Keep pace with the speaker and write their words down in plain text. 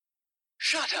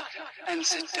Shut up and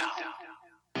sit down.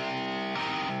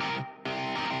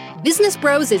 Business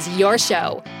Bros is your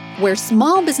show, where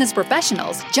small business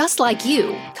professionals just like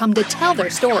you come to tell their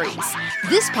stories.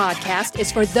 This podcast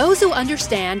is for those who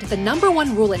understand the number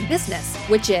one rule in business,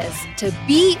 which is to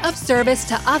be of service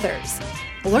to others.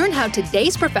 Learn how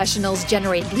today's professionals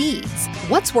generate leads,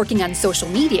 what's working on social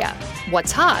media,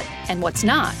 what's hot and what's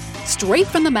not, straight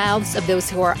from the mouths of those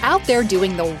who are out there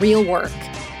doing the real work.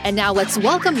 And now let's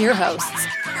welcome your hosts,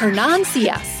 Hernan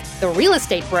Cias, the real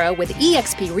estate bro with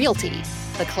eXp Realty,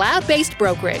 the cloud-based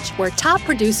brokerage where top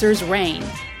producers reign,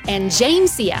 and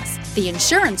James Cias, the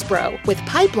insurance bro with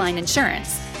Pipeline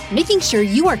Insurance, making sure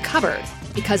you are covered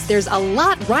because there's a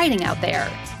lot riding out there.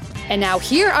 And now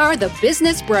here are the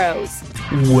Business Bros.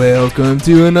 Welcome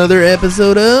to another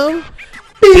episode of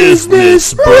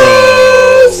Business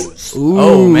Bros. Ooh,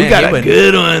 Oh, man, we got he a went-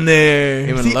 good one there.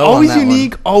 he went See, low on always that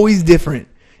unique, one. always different.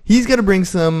 He's got to bring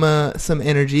some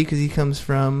energy because he comes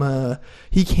from.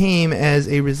 He came as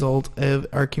a result of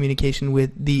our communication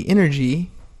with the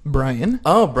Energy, Brian.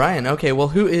 Oh, Brian. Okay, well,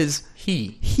 who is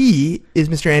he? He is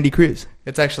Mr. Andy Cruz.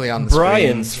 It's actually on the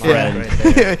Brian's screen. friend.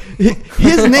 Right there.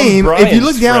 His name, if you Brian's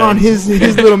look down on friend.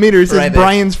 his little meter, it says Right there.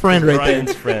 Brian's friend right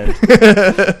Brian's friend.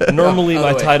 Normally, Oh,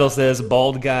 my wait. title says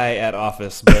bald guy at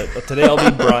office, but today I'll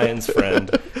be Brian's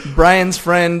friend, Brian's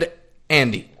friend,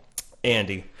 Andy.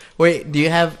 Andy. Wait, do you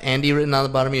have Andy written on the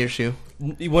bottom of your shoe?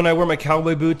 When I wear my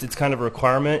cowboy boots, it's kind of a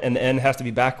requirement, and the N has to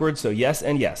be backwards, so yes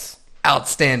and yes.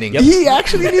 Outstanding. Yep. there. He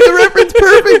actually knew the reference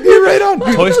perfect. You're right on.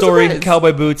 Toy No Story, surprise.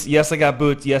 cowboy boots, yes I got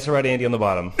boots, yes I write Andy on the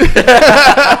bottom.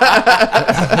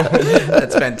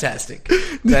 That's fantastic.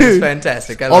 That is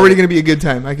fantastic. I love Already it. going to be a good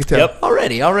time, I can tell. Yep.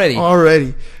 Already.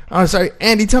 Already. Oh, sorry,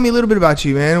 Andy. Tell me a little bit about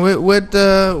you, man. What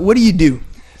do you do?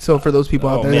 So for those people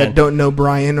out Oh, there man. that don't know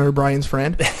Brian or Brian's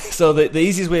friend, So the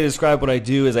easiest way to describe what I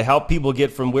do is I help people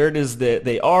get from where it is that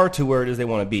they are to where it is they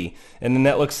want to be. And then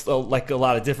that looks like a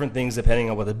lot of different things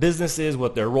depending on what the business is,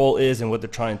 what their role is, and what they're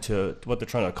trying to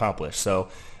accomplish. So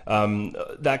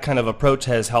that kind of approach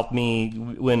has helped me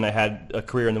when I had a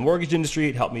career in the mortgage industry.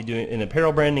 It helped me do it in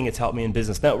apparel branding. It's helped me in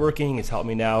business networking. It's helped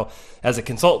me now as a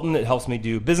consultant. It helps me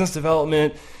do business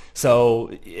development. So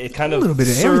it kind little of bit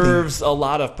of everything. serves a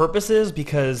lot of purposes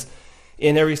because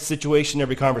in every situation,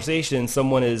 every conversation,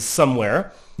 someone is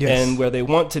somewhere. Yes. And where they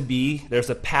want to be, there's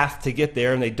a path to get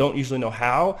there, and they don't usually know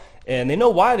how. And they know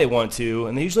why they want to,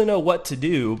 and they usually know what to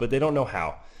do, but they don't know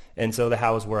how. And so the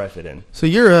how is where I fit in. so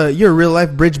you're a real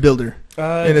life bridge builder in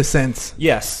a sense.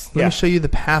 Yes. Let me show you the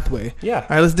pathway. Yeah. All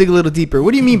right, let's dig a little deeper.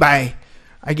 What do you mean by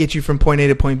I get you from point A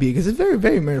to point B? Because it's very,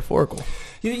 very metaphorical.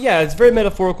 Yeah, it's very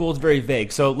metaphorical. It's very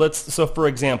vague. So for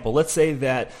example, let's say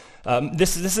that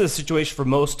this is a situation for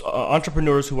most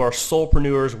entrepreneurs who are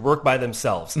solopreneurs, work by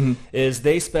themselves. Is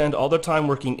they spend all their time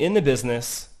working in the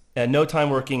business and no time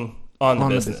working on the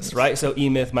business, right? So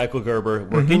E-Myth, Michael Gerber,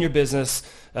 work in your business,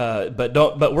 but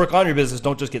work on your business.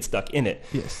 Don't just get stuck in it.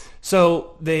 Yes.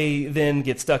 So they then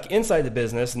get stuck inside the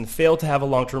business and fail to have a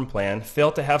long-term plan,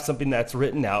 fail to have something that's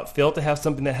written out, fail to have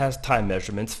something that has time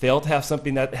measurements, fail to have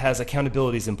something that has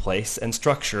accountabilities in place and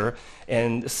structure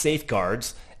and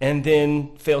safeguards, and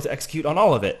then fail to execute on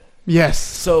all of it. Yes.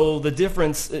 So the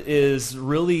difference is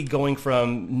really going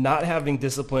from not having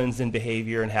disciplines in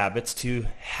behavior and habits to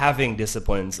having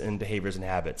disciplines in behaviors and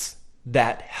habits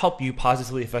that help you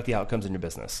positively affect the outcomes in your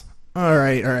business. All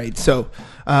right. So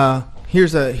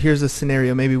here's a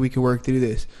scenario. Maybe we could work through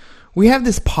this. We have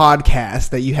this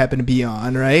podcast that you happen to be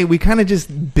on, right? We kind of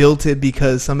just built it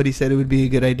because somebody said it would be a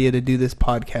good idea to do this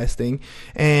podcast thing,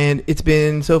 and it's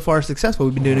been so far successful.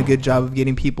 We've been doing a good job of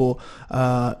getting people,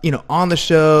 on the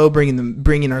show,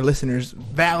 bringing our listeners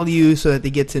value so that they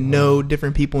get to know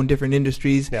different people in different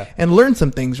industries and learn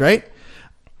some things, right?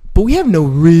 But we have no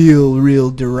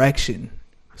real direction.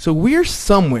 So we're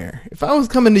somewhere. If I was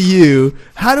coming to you,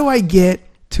 how do I get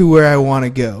to where I want to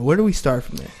go? Where do we start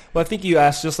from there? Well, I think you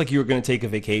asked just like you were going to take a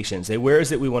vacation. Say, where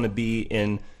is it we want to be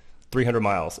in 300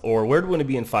 miles? Or where do we want to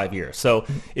be in 5 years? So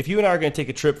if you and I are going to take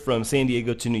a trip from San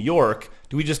Diego to New York,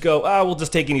 do we just go, we'll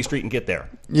just take any street and get there?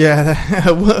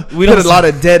 Yeah, we don't had a lot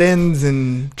of dead ends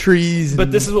and trees.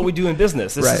 But this is what we do in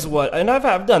business. This Right. is what, and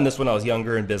I've done this when I was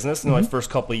younger in business, in my first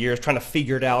couple of years, trying to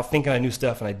figure it out, thinking I knew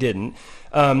stuff and I didn't.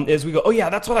 Is we go,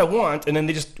 that's what I want, and then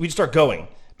we just start going.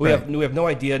 We have no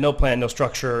idea, no plan, no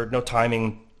structure, no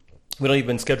timing. We don't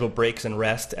even schedule breaks and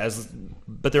rest,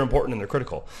 but they're important and they're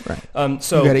critical. Right.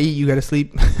 So you got to eat, you got to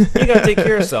sleep. you got to take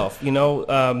care of yourself.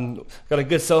 Got a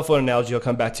good cell phone analogy. I'll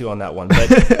come back to you on that one.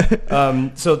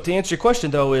 But so to answer your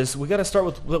question, though, is we got to start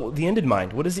with the end in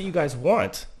mind. What is it you guys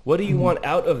want? What do you want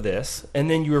out of this? And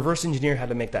then you reverse engineer how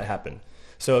to make that happen.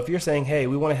 So if you're saying, hey,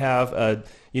 we want to have,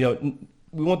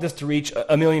 we want this to reach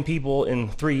 1 million people in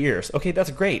 3 years. Okay,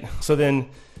 that's great. So then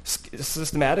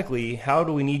systematically, how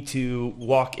do we need to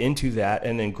walk into that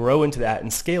and then grow into that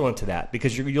and scale into that?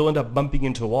 Because you'll end up bumping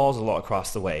into walls a lot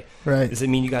across the way. Right. Does it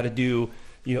mean you got to do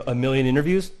 1 million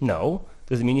interviews? No.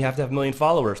 Does it mean you have to have 1 million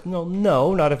followers?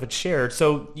 No, not if it's shared.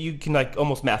 So you can like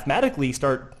almost mathematically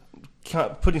start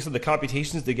putting some of the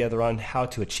computations together on how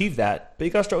to achieve that, but you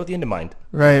got to start with the end in mind.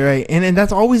 Right. And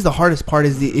that's always the hardest part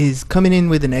is coming in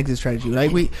with an exit strategy.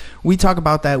 Right. We talk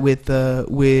about that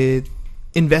with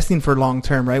investing for long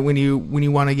term, right? When you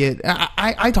want to get,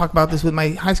 I talk about this with my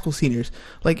high school seniors.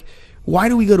 Like, why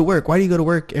do we go to work? Why do you go to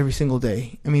work every single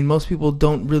day? I mean, most people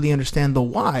don't really understand the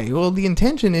why. Well, the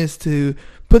intention is to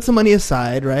put some money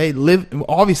aside, right?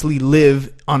 Obviously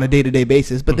live on a day-to-day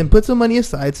basis, but then put some money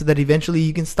aside so that eventually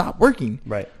you can stop working.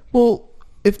 Right. Well,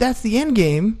 if that's the end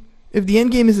game, if the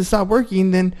end game is to stop working,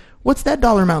 then what's that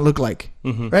dollar amount look like,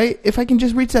 right? If I can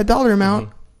just reach that dollar amount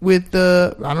with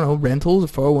rentals or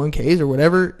 401ks or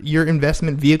whatever your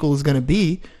investment vehicle is going to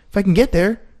be, if I can get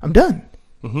there, I'm done.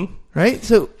 Right?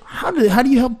 So how do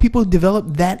you help people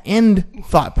develop that end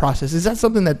thought process? Is that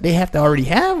something that they have to already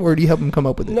have, or do you help them come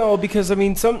up with it? No, because I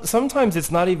mean, sometimes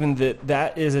it's not even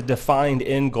that is a defined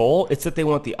end goal. It's that they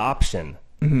want the option.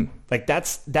 Like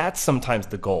that's sometimes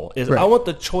the goal is I want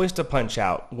the choice to punch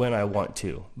out when I want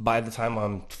to by the time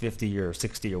I'm 50 or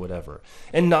 60 or whatever.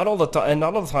 And not all the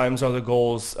times are the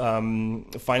goals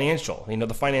financial.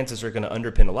 The finances are going to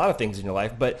underpin a lot of things in your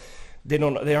life, but they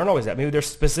aren't always that. Maybe there's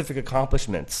specific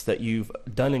accomplishments that you've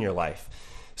done in your life.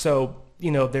 So,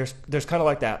 there's kind of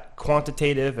like that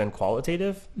quantitative and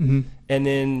qualitative. And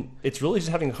then it's really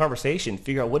just having a conversation,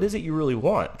 figure out what is it you really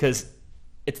want, because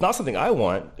it's not something I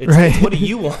want. It's what do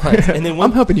you want? And then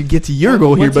I'm helping you get to your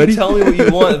goal here, buddy. Once you tell me what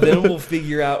you want, then we'll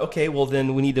figure out, okay, well,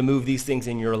 then we need to move these things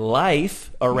in your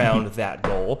life around that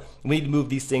goal. We need to move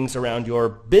these things around your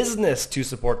business to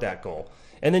support that goal.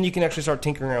 And then you can actually start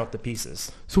tinkering around with the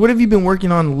pieces. So what have you been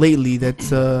working on lately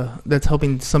that's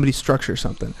helping somebody structure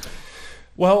something?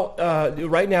 Well,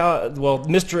 right now,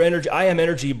 Mr. Energy, I Am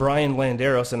Energy, Brian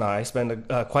Landeros and I spend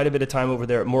quite a bit of time over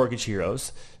there at Mortgage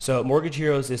Heroes. So Mortgage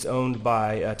Heroes is owned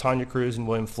by Tanya Cruz and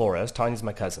William Flores. Tanya's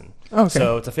my cousin. Okay.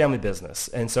 So it's a family business.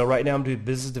 And so right now I'm doing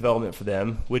business development for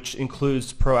them, which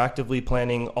includes proactively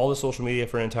planning all the social media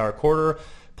for an entire quarter,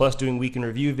 plus doing week in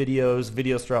review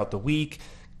videos throughout the week,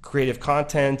 creative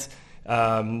content,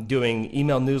 doing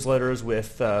email newsletters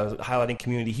with highlighting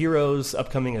community heroes,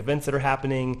 upcoming events that are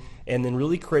happening, and then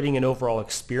really creating an overall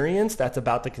experience that's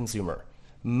about the consumer.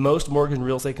 Most mortgage and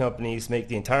real estate companies make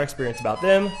the entire experience about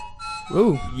them.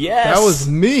 Ooh, yes. That was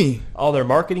me. All their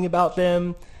marketing about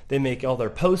them. They make all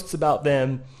their posts about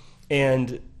them.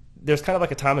 And there's kind of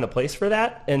like a time and a place for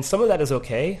that. And some of that is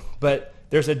okay, but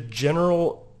there's a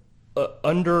general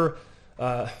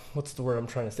what's the word I'm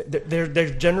trying to say? They're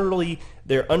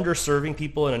underserving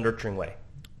people in a nurturing way.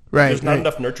 Right. There's not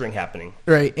enough nurturing happening.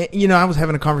 Right. And, I was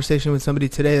having a conversation with somebody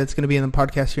today that's going to be in the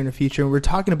podcast here in the future, and we're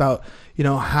talking about,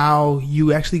 how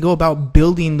you actually go about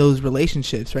building those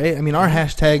relationships, right? I mean, our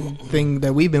hashtag thing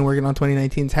that we've been working on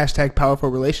 2019 is hashtag powerful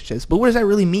relationships. But what does that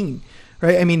really mean?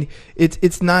 Right? I mean,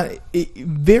 it's not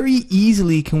very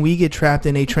easily can we get trapped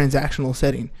in a transactional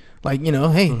setting. Like,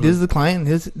 hey, this is the client,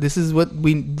 this is what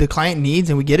the client needs,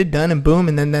 and we get it done, and boom,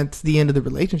 and then that's the end of the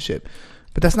relationship.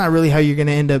 But that's not really how you're going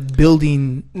to end up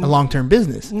building a long-term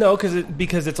business. No,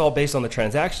 because it's all based on the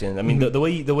transaction. I mean, the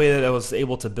way that I was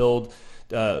able to build,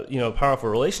 powerful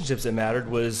relationships that mattered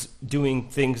was doing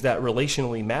things that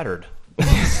relationally mattered.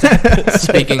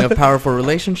 Speaking of powerful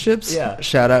relationships,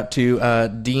 shout out to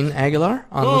Dean Aguilar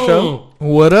on the show.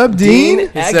 What up,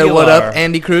 Dean? He said, "What up,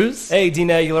 Andy Cruz?" Hey,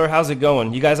 Dean Aguilar, how's it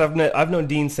going? You guys, I've known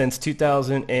Dean since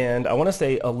 2000 and I want to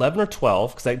say 11 or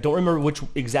 12 because I don't remember which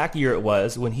exact year it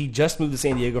was when he just moved to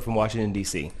San Diego from Washington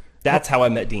D.C. That's how I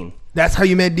met Dean. That's how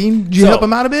you met Dean? Did you help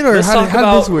him out a bit, or how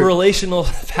did this work? Relational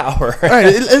power. All right,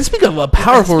 let's speak of a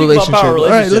powerful relationship. All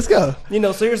right, let's go.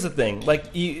 So here's the thing.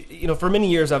 Like, for many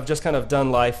years, I've just kind of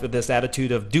done life with this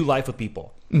attitude of do life with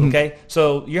people. Okay?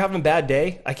 So you're having a bad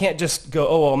day. I can't just go,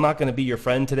 oh, well, I'm not going to be your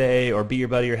friend today or be your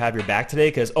buddy or have your back today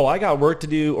because, I got work to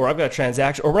do or I've got a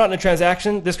transaction or we're not in a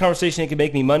transaction. This conversation can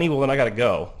make me money. Well, then I got to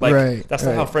go. Like, that's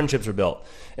not how friendships are built.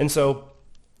 And so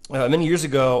many years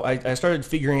ago, I started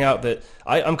figuring out that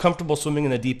I'm comfortable swimming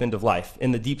in the deep end of life,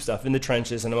 in the deep stuff, in the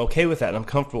trenches, and I'm okay with that, and I'm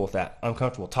comfortable with that. I'm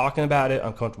comfortable talking about it.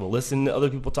 I'm comfortable listening to other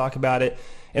people talk about it.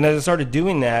 And as I started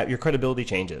doing that, your credibility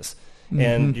changes.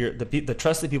 And the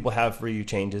trust that people have for you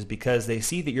changes because they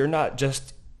see that you're not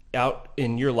just out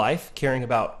in your life caring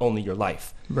about only your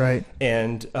life. Right.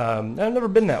 And I've never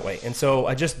been that way. And so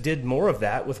I just did more of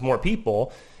that with more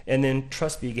people. And then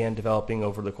trust began developing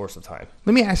over the course of time.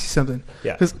 Let me ask you something.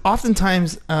 Yeah. Because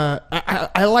oftentimes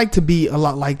I like to be a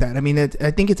lot like that. I mean,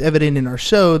 I think it's evident in our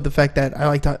show, the fact that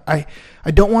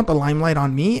I don't want the limelight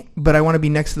on me, but I want to be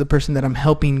next to the person that I'm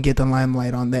helping get the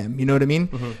limelight on them. You know what I mean?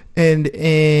 Mm-hmm.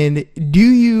 And do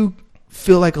you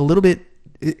feel like a little bit,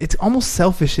 it's almost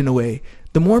selfish in a way.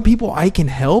 The more people I can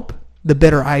help, the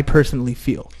better I personally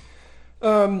feel.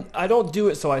 I don't do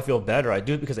it so I feel better. I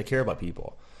do it because I care about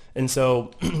people. And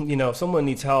so, if someone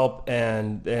needs help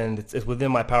and it's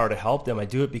within my power to help them, I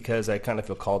do it because I kind of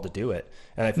feel called to do it.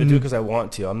 And I do it because I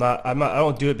want to. I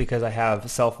don't do it because I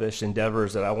have selfish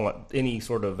endeavors that I want any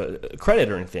sort of credit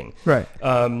or anything. Right.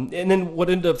 And then what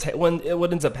ends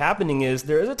up happening is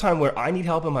there is a time where I need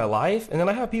help in my life, and then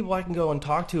I have people I can go and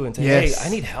talk to and say, Yes. hey, I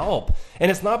need help.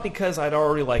 And it's not because I'd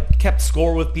already kept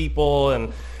score with people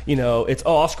and it's,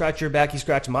 I'll scratch your back, you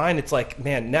scratch mine. It's like,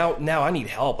 man, now I need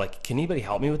help. Like, can anybody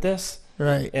help me with this?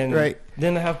 Right. And right.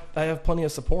 then I have plenty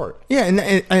of support.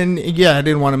 Yeah, and yeah, I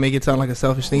didn't want to make it sound like a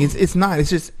selfish thing. It's not. It's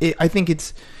just I think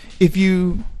it's if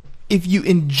you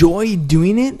enjoy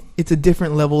doing it, it's a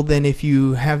different level than if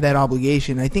you have that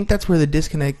obligation. I think that's where the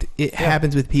disconnect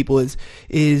happens with people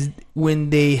is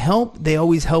when they help, they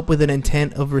always help with an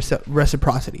intent of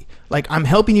reciprocity. Like, I'm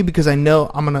helping you because I know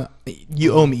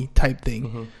you owe me type thing.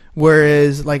 Mm-hmm.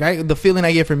 Whereas the feeling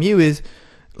I get from you is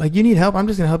like, you need help. I'm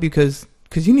just gonna help you because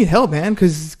you need help, man.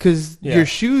 Because your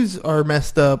shoes are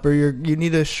messed up, or you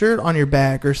need a shirt on your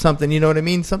back or something. You know what I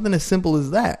mean? Something as simple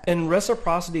as that. And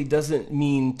reciprocity doesn't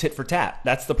mean tit for tat.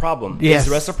 That's the problem. Yes.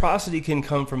 Reciprocity can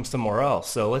come from somewhere else.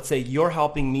 So let's say you're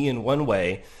helping me in one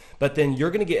way, but then you're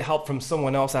going to get help from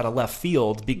someone else out of left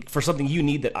field for something you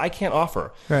need that I can't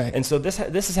offer. Right. And so this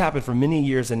has happened for many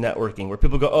years in networking, where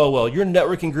people go, oh, well, your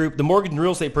networking group, the mortgage and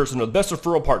real estate person are the best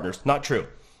referral partners. Not true.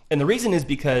 And the reason is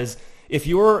because if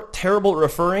you're terrible at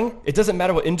referring, it doesn't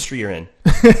matter what industry you're in.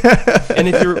 and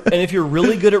if you're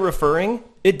really good at referring,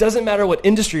 it doesn't matter what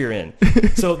industry you're in.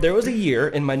 So there was a year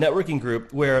in my networking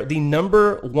group where the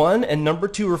number 1 and number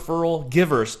 2 referral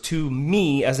givers to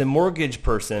me as a mortgage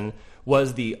person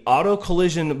was the auto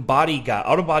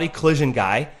body collision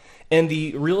guy, and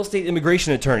the real estate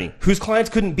immigration attorney, whose clients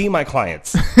couldn't be my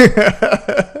clients.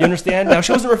 You understand? Now,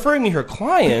 she wasn't referring me her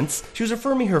clients. She was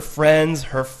referring me her friends,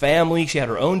 her family. She had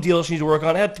her own deal she needed to work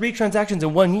on. I had 3 transactions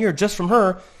in 1 year just from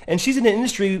her, and she's in an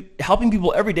industry helping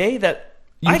people every day that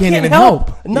I can't can't even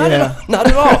help. Not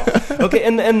at all. Okay,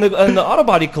 and the auto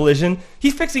body collision,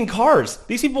 he's fixing cars.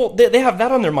 These people, they have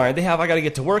that on their mind. They have, I got to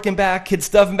get to work and back, kids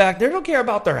stuff and back. They don't care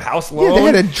about their house loan.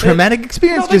 Yeah, they had a traumatic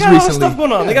experience they just got recently. All this stuff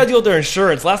going on. Yeah. They got to deal with their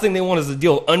insurance. Last thing they want is to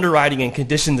deal with underwriting and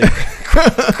conditions and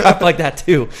crap like that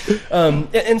too.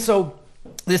 And so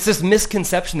there's this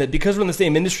misconception that because we're in the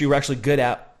same industry, we're actually good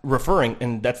at referring,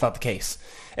 and that's not the case.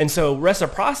 And so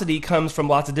reciprocity comes from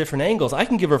lots of different angles. I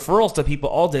can give referrals to people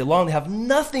all day long that have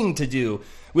nothing to do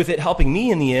with it helping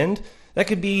me in the end. That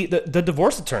could be the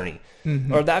divorce attorney,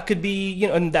 mm-hmm. or that could be,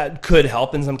 and that could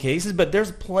help in some cases, but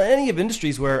there's plenty of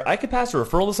industries where I could pass a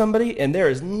referral to somebody and there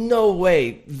is no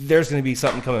way there's going to be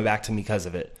something coming back to me because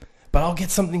of it. But I'll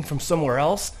get something from somewhere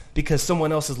else because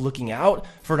someone else is looking out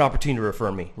for an opportunity to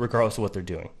refer me, regardless of what they're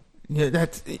doing. Yeah,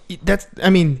 that's. I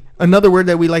mean, another word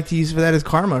that we like to use for that is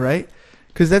karma, right?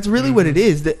 Because that's really mm-hmm. what it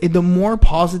is. The more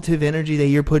positive energy that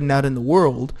you're putting out in the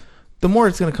world, the more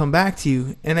it's going to come back to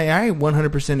you. And I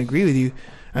 100% agree with you.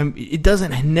 It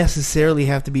doesn't necessarily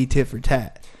have to be tit for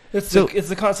tat. It's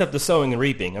the concept of sowing and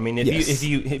reaping. I mean, if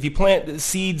you plant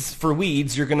seeds for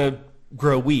weeds, you're going to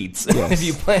grow weeds. Yes. If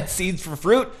you plant seeds for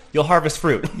fruit, you'll harvest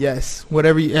fruit. Yes,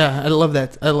 whatever. I love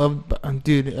that. I love,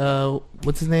 dude.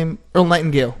 What's his name? Earl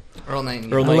Nightingale. Earl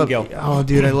Nightingale. Oh,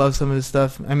 dude, I love some of his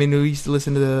stuff. I mean, we used to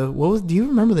listen to do you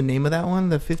remember the name of that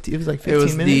one? It was like 15 minutes. It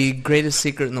was The Greatest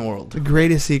Secret in the World. The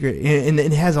Greatest Secret. And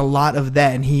it has a lot of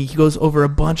that. And he goes over a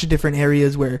bunch of different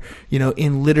areas where,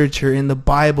 in literature, in the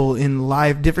Bible, in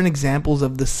life, different examples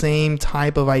of the same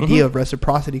type of idea mm-hmm. of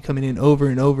reciprocity coming in over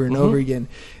and over and mm-hmm. over again.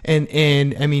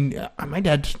 And I mean, my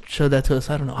dad showed that to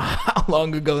us, I don't know how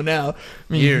long ago now. I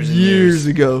mean, years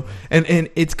ago. And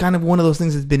it's kind of one of those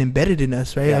things that's been embedded in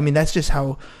us, right? Yeah. I mean, that's just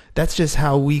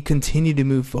how we continue to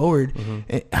move forward.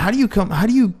 Mm-hmm.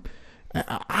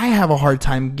 I have a hard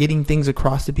time getting things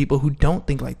across to people who don't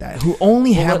think like that, who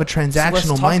only have a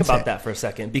transactional mindset. Let's talk about that for a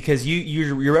second, because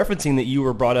you're referencing that you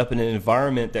were brought up in an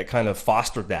environment that kind of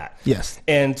fostered that. Yes.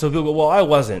 And so people go, well, I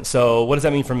wasn't. So what does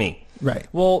that mean for me? Right.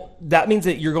 Well, that means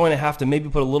that you're going to have to maybe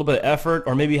put a little bit of effort,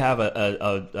 or maybe have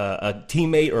a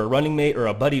teammate or a running mate or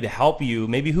a buddy to help you,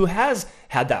 maybe who has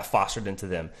had that fostered into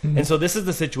them. And so this is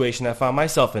the situation I found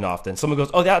myself in often. Someone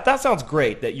goes, oh, that sounds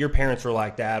great that your parents were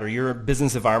like that, or your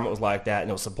business environment was like that and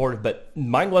it was supportive, but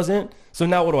mine wasn't. So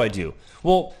now what do I do?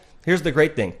 Well, here's the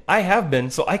great thing. I have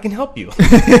been, so I can help you.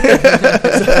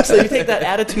 So you take that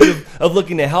attitude of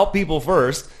looking to help people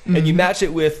first, and you match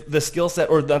it with the skill set,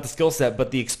 or not the skill set,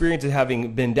 but the experience of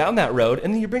having been down that road,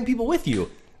 and then you bring people with you.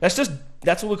 That's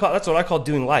what I call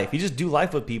doing life. You just do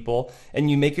life with people, and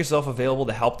you make yourself available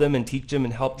to help them and teach them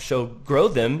and help grow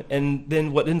them. And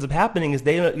then what ends up happening is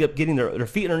they end up getting their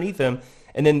feet underneath them,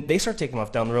 and then they start taking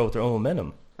off down the road with their own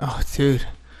momentum. Oh, dude.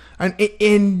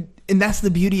 And that's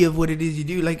the beauty of what it is you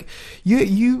do. Like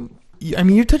I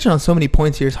mean, you're touching on so many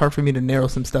points here. It's hard for me to narrow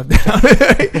some stuff down.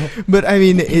 But I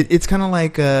mean, it's kind of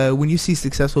like when you see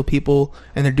successful people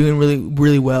and they're doing really,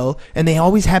 really well, and they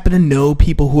always happen to know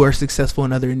people who are successful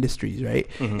in other industries, right?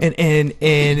 And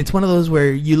it's one of those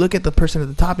where you look at the person at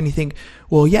the top and you think,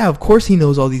 well, yeah, of course he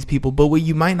knows all these people. But what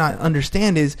you might not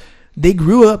understand is they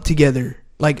grew up together.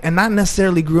 Like, and not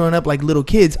necessarily growing up like little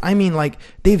kids. I mean, like,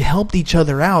 they've helped each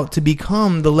other out to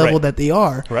become the level that they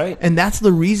are. Right. And that's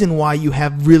the reason why you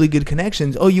have really good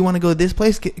connections. Oh, you want to go to this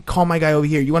place? Call my guy over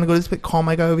here. You want to go to this place? Call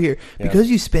my guy over here. Yeah. Because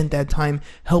you spent that time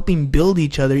helping build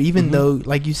each other, even though,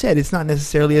 like you said, it's not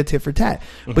necessarily a tit for tat.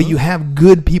 But you have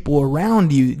good people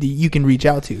around you that you can reach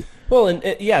out to. Well, and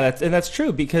that's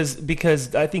true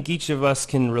because I think each of us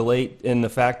can relate in the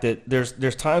fact that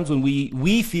there's times when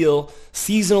we feel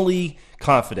seasonally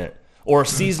confident or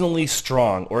seasonally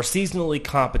strong or seasonally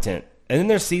competent, and then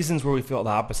there's seasons where we feel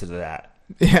the opposite of that.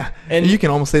 Yeah, and you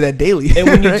can almost say that daily. And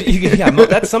when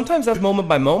right? Sometimes that's moment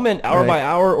by moment, hour by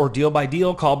hour, or deal by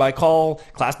deal, call by call,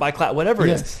 class by class, whatever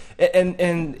it is.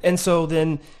 And so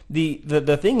then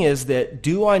the thing is that,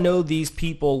 do I know these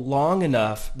people long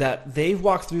enough that they've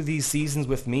walked through these seasons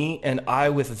with me and I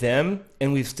with them,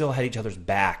 and we've still had each other's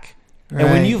back? Right.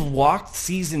 And when you've walked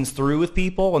seasons through with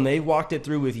people and they've walked it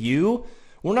through with you,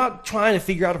 we're not trying to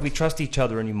figure out if we trust each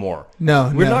other anymore.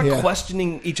 We're not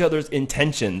questioning each other's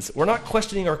intentions. We're not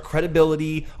questioning our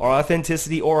credibility, our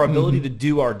authenticity, or our ability to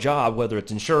do our job, whether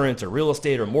it's insurance or real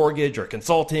estate or mortgage or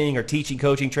consulting or teaching,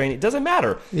 coaching, training. It doesn't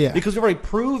matter. Yeah. Because we've already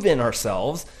proven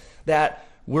ourselves that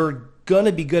we're going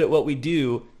to be good at what we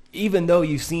do. Even though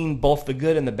you've seen both the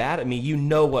good and the bad at me, you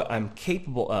know what I'm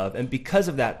capable of. And because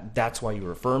of that, that's why you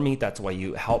refer me. That's why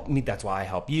you help me. That's why I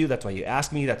help you. That's why you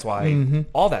ask me. That's why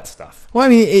all that stuff. Well, I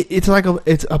mean,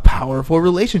 it's a powerful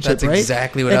relationship, that's right? That's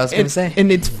exactly what I was going to say. And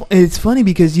it's funny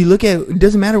because you look at, it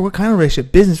doesn't matter what kind of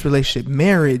relationship, business relationship,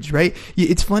 marriage, right?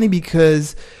 It's funny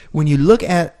because when you look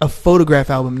at a photograph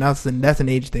album, that's an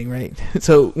age thing, right?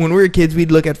 So when we were kids,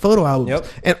 we'd look at photo albums,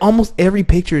 and almost every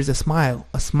picture is a smile.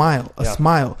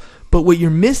 But what you're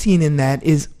missing in that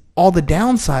is all the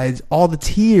downsides, all the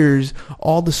tears,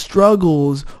 all the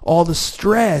struggles, all the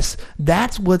stress.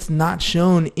 That's what's not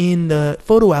shown in the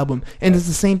photo album. And it's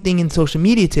the same thing in social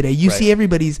media today. You see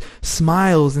everybody's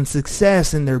smiles and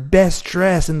success and their best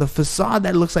dress and the facade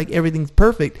that looks like everything's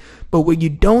perfect. But what you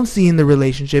don't see in the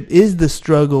relationship is the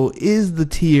struggle, is the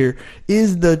tear,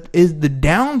 is the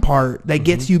down part that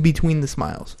gets you between the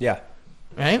smiles. Yeah.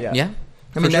 Right? Yeah.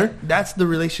 I mean, that's the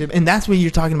relationship, and that's what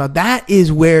you're talking about. That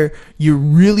is where you're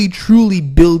really, truly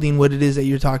building what it is that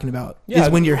you're talking about, is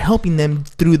when you're helping them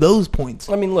through those points.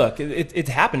 I mean, look, it's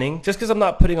happening. Just because I'm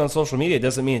not putting on social media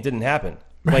doesn't mean it didn't happen.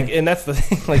 Right. Like, and that's the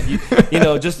thing. Like,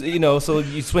 so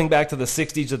you swing back to the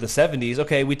 60s or the 70s.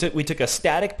 Okay, we took a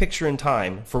static picture in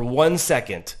time for 1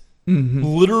 second.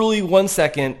 Literally 1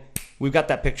 second, we've got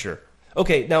that picture.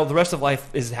 Okay, now the rest of life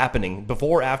is happening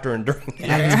before, after, and during.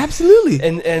 Absolutely.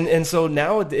 And so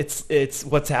now it's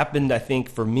what's happened, I think,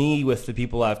 for me with the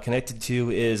people I've connected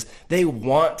to is they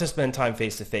want to spend time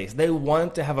face to face. They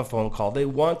want to have a phone call. They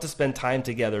want to spend time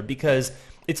together because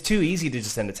it's too easy to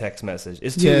just send a text message.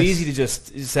 It's too easy to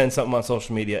just send something on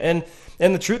social media. And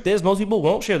the truth is, most people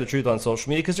won't share the truth on social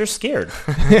media because they're scared.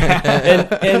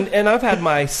 and I've had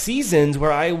my seasons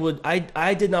where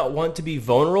I did not want to be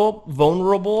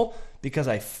vulnerable because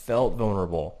I felt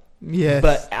vulnerable. Yes.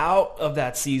 But out of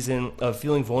that season of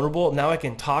feeling vulnerable, now I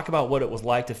can talk about what it was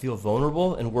like to feel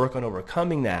vulnerable and work on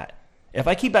overcoming that. If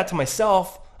I keep that to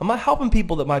myself, I'm not helping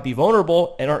people that might be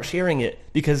vulnerable and aren't sharing it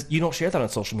because you don't share that on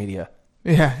social media.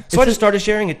 Yeah. So I just started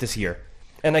sharing it this year.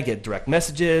 And I get direct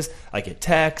messages, I get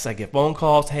texts, I get phone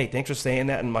calls. Hey, thanks for saying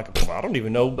that. And I'm like, I don't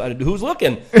even know who's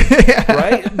looking,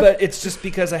 right? But it's just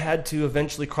because I had to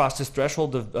eventually cross this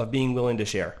threshold of being willing to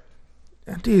share.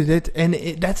 Dude,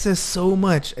 that says so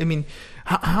much. I mean,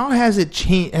 How has it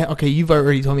changed? Okay, you've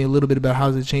already told me a little bit about how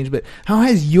has it changed, but how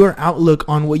has your outlook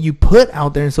on what you put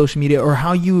out there in social media, or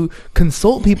how you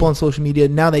consult people on social media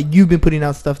now that you've been putting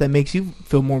out stuff that makes you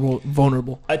feel more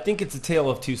vulnerable? I think it's a tale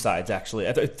of two sides, actually.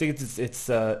 I think it's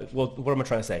well, what am I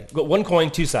trying to say? One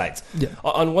coin, two sides. Yeah.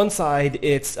 On one side,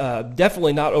 it's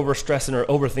definitely not overstressing or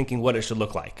overthinking what it should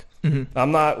look like. Mm-hmm.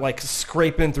 I'm not like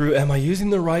scraping through, am I using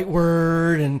the right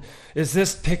word? And is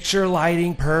this picture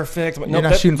lighting perfect? You're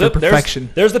not shooting for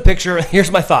perfection. There's the picture. Here's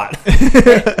my thought.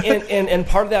 and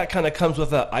part of that kind of comes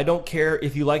with a I don't care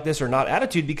if you like this or not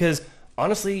attitude, because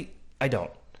honestly, I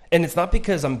don't. And it's not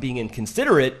because I'm being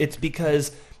inconsiderate. It's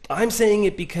because I'm saying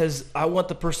it because I want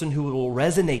the person who will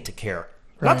resonate to care,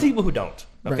 not the people who don't.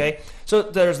 Okay? Right. So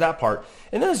there's that part.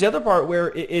 And then there's the other part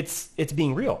where it's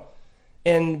being real.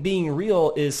 And being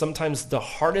real is sometimes the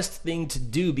hardest thing to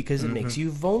do because it makes you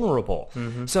vulnerable.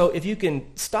 Mm-hmm. So if you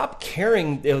can stop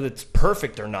caring if it's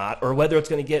perfect or not, or whether it's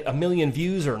going to get 1 million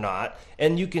views or not,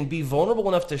 and you can be vulnerable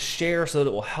enough to share so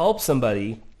that it will help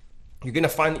somebody, you're going to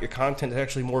find that your content is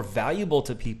actually more valuable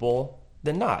to people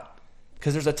than not.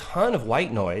 Because there's a ton of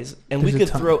white noise, and we could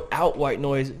throw out white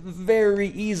noise very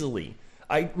easily.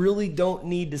 I really don't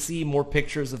need to see more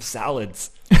pictures of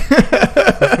salads.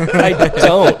 I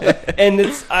don't, and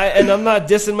I'm not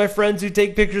dissing my friends who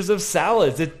take pictures of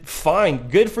salads. It's fine,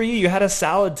 good for you. You had a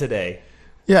salad today.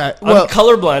 Yeah, well, I'm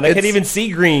colorblind. I can't even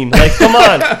see green. Like, come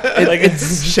on, like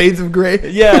it's shades of gray.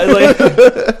 Yeah,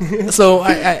 like. So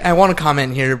I want to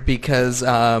comment here because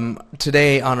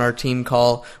today on our team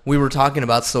call we were talking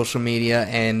about social media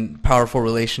and powerful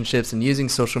relationships and using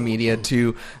social media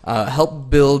to help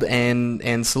build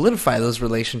and solidify those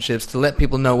relationships, to let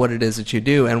people know what it is that you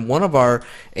do. And one of our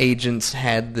agents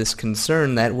had this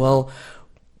concern that, well,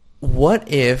 what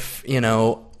if,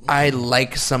 I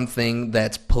like something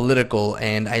that's political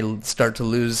and I start to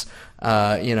lose,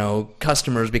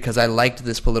 customers because I liked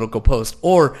this political post.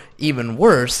 Or even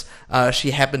worse, she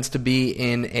happens to be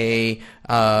in a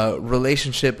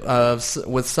relationship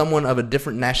with someone of a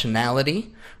different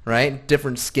nationality, right?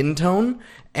 Different skin tone.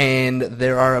 And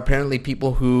there are apparently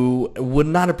people who would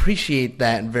not appreciate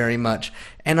that very much.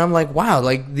 And I'm like, wow,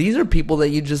 like these are people that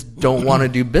you just don't want to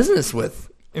do business with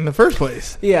in the first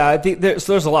place. Yeah, I think there's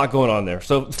a lot going on there.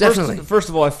 So first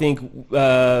of all, I think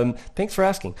thanks for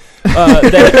asking. No.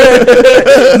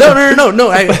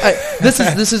 This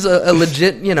is a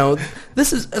legit.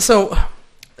 This is so.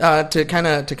 To kind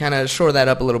of shore that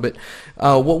up a little bit,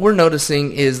 what we're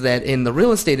noticing is that in the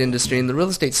real estate industry, in the real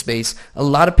estate space, a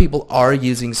lot of people are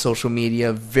using social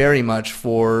media very much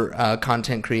for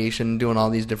content creation, doing all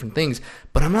these different things.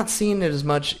 But I'm not seeing it as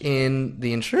much in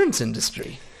the insurance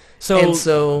industry.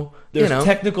 So there's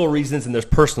technical reasons and there's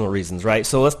personal reasons, right?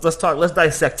 So let's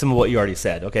dissect some of what you already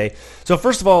said, okay? So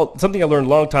first of all, something I learned a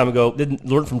long time ago, didn't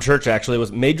learn from church actually,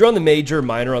 was major on the major,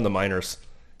 minor on the minors.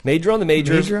 Major on the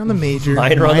majors, major on the major,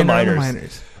 minor on the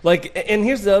minors. Like, and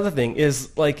here's the other thing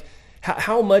is like,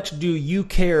 how much do you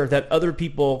care that other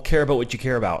people care about what you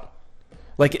care about?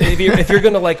 Like, if you're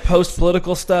going to like post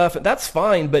political stuff, that's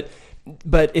fine, but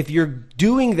if you're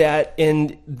doing that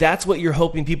and that's what you're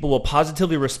hoping people will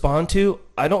positively respond to,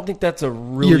 I don't think that's a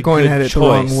really you're going good at it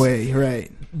choice. The wrong way,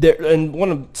 right?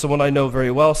 Someone I know very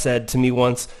well said to me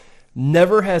once,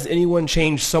 "Never has anyone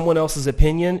changed someone else's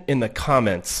opinion in the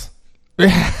comments."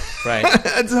 Right.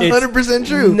 That's 100%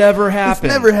 true. Never happened.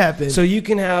 It's never happened. So you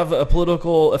can have a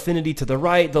political affinity to the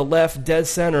right, the left, dead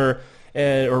center,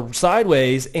 or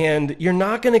sideways, and you're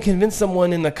not going to convince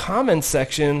someone in the comments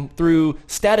section through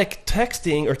static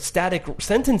texting or static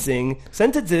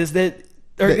sentences that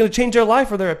are going to change their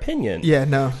life or their opinion. Yeah,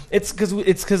 no. It's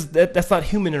because that's not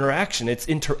human interaction. It's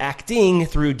interacting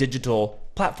through digital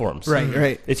platforms.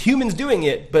 Right. It's humans doing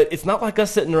it, but it's not like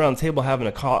us sitting around the table having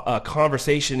a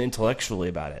conversation intellectually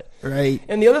about it. Right.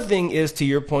 And the other thing is, to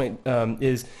your point,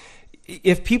 is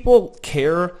if people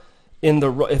care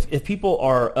if people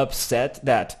are upset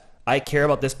that I care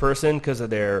about this person because of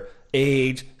their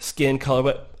age, skin color,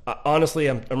 but honestly,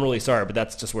 I'm really sorry, but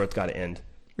that's just where it's got to end.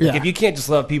 Like, if you can't just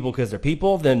love people because they're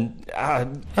people, then I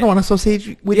don't want to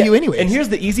associate with you anyway. And here's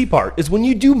the easy part: is when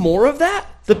you do more of that,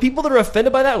 the people that are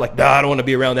offended by that are like, "Nah, I don't want to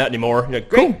be around that anymore." You're like,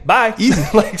 great, cool. Bye, easy.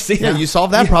 Like, see, you solve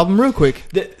that problem real quick.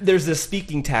 There's this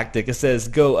speaking tactic. It says,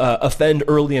 "Go offend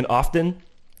early and often."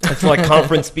 It's for like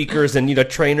conference speakers and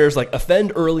trainers, like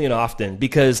offend early and often,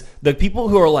 because the people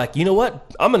who are like, you know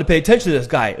what, I'm going to pay attention to this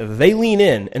guy, they lean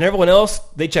in, and everyone else,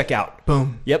 they check out.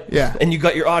 Boom. Yep. Yeah. And you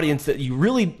got your audience that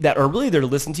are really there to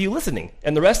listen to you listening.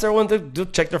 And the rest are ones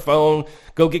that check their phone,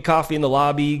 go get coffee in the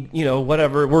lobby,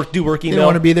 whatever, do work email. They don't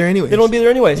want to be there anyways. They don't want to be there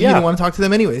anyways. You Yeah. don't want to talk to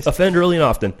them anyways. Offend early and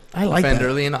often. I like Offend that.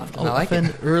 early and often. I like Offend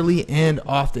it. early and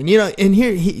often. And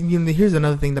here's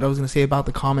another thing that I was going to say about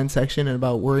the comment section and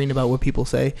about worrying about what people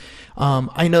say.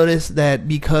 I noticed that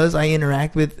because I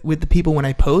interact with the people when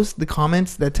I post, the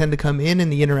comments that tend to come in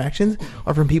and the interactions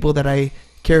are from people that I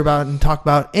care about and talk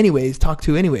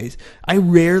to anyways. I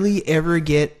rarely ever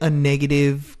get a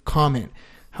negative comment.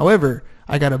 However,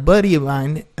 I got a buddy of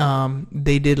mine,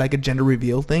 they did like a gender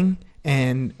reveal thing,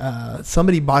 and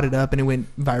somebody bought it up and it went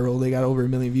viral. They got over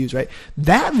 1 million views, right?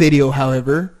 That video,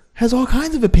 however, has all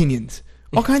kinds of opinions.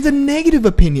 All kinds of negative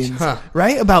opinions,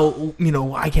 right? About,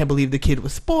 I can't believe the kid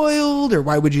was spoiled, or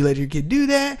why would you let your kid do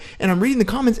that? And I'm reading the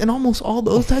comments, and almost all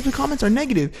those types of comments are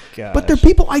negative. Gosh. But they're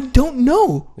people I don't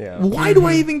know. Yeah. Why do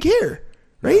I even care?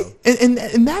 Right?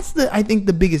 And that's I think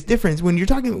the biggest difference. When we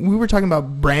were talking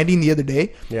about branding the other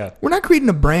day. Yeah. We're not creating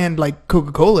a brand like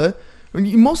Coca-Cola.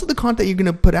 Most of the content you're going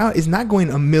to put out is not going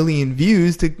 1 million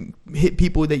views to hit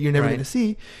people that you're never going to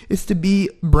see. It's to be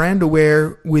brand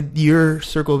aware with your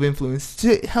circle of influence,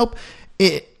 to help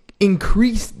it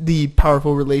increase the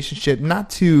powerful relationship, not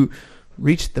to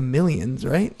reach the millions,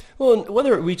 right? Well,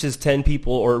 whether it reaches 10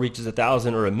 people or it reaches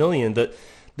 1,000 or 1 million,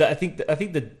 I think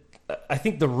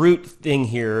the root thing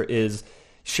here is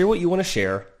share what you want to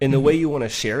share in the way you want to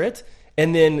share it.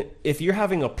 And then if you're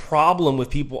having a problem with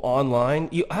people online,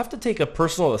 you have to take a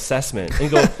personal assessment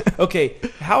and go, okay,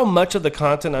 how much of the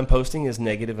content I'm posting is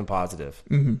negative and positive?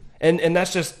 Mm-hmm. And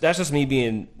that's just me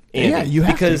being Andy. Yeah, you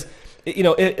have because,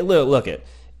 look at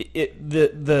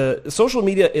the social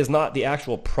media is not the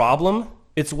actual problem.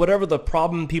 It's whatever the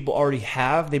problem people already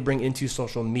have, they bring into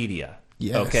social media.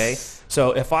 Yes. Okay?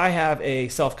 So if I have a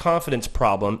self-confidence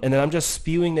problem and then I'm just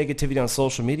spewing negativity on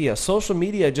social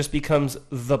media just becomes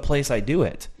the place I do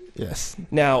it. Yes.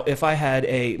 Now, if I had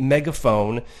a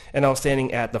megaphone and I was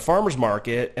standing at the farmer's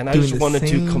market and I Doing just the wanted to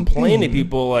same complain to thing.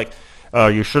 people like,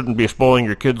 you shouldn't be spoiling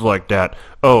your kids like that.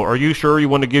 Oh, are you sure you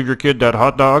want to give your kid that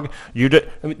hot dog? You're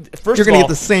going to get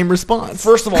the same response.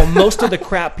 First of all, most of the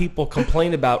crap people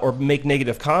complain about or make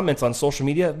negative comments on social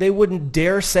media, they wouldn't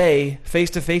dare say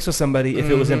face-to-face with somebody if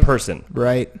it was in person.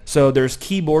 Right. So there's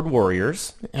keyboard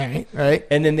warriors. Right.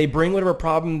 And then they bring whatever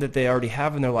problem that they already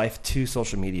have in their life to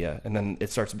social media, and then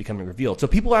it starts becoming revealed. So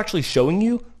people are actually showing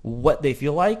you what they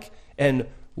feel like and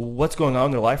what's going on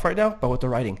in their life right now by what they're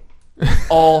writing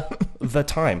all the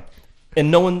time.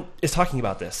 And no one is talking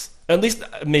about this. At least,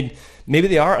 I mean, maybe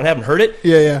they are, and I haven't heard it.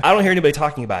 Yeah. I don't hear anybody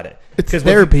talking about it. It's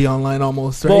therapy online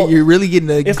almost, right? Well, You're really getting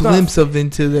a it's glimpse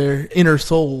into their inner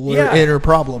soul or Yeah. inner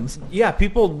problems. Yeah,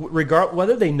 people, regard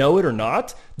whether they know it or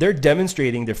not, they're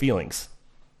demonstrating their feelings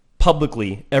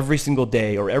publicly every single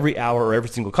day or every hour or every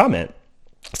single comment.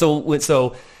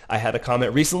 So I had a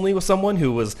comment recently with someone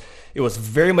it was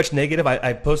very much negative.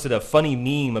 I posted a funny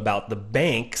meme about the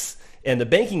banks and the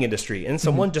banking industry, and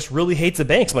someone just really hates the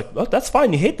banks. I'm like, oh, that's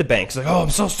fine. You hate the banks. Like, oh,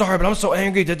 I'm so sorry, but I'm so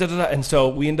angry. Da, da, da, da. And so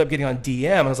we ended up getting on DM.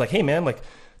 And I was like, hey, man, like,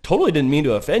 totally didn't mean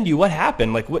to offend you. What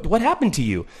happened? Like, what happened to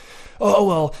you? Oh,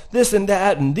 well, this and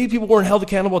that, and these people weren't held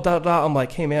accountable, da, da, da. I'm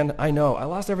like, hey, man, I know. I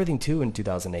lost everything, too, in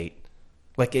 2008.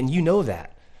 Like, and you know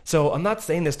that. So I'm not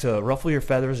saying this to ruffle your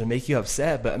feathers and make you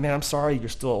upset, but, man, I'm sorry you're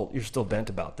still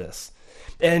bent about this.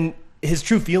 And his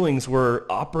true feelings were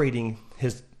operating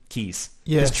his keys.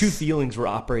 Yes. His true feelings were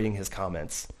operating his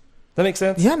comments. That make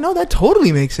sense? Yeah, no, that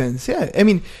totally makes sense. Yeah, I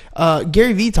mean,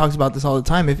 Gary Vee talks about this all the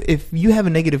time. If you have a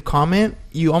negative comment,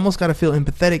 you almost got to feel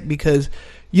empathetic because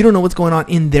you don't know what's going on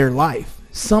in their life.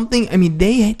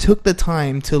 They took the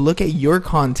time to look at your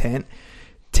content,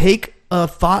 take a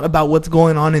thought about what's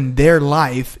going on in their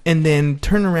life, and then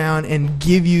turn around and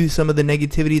give you some of the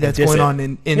negativity that's going on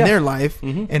in their life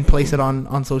and place it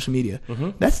on social media.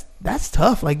 That's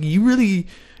tough. Like, you really,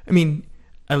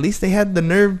 at least they had the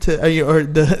nerve to,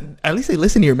 at least they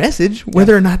listened to your message.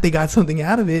 Whether or not they got something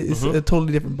out of it is a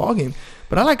totally different ballgame.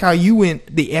 But I like how you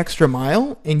went the extra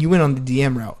mile and you went on the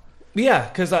DM route. Yeah,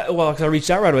 because I reached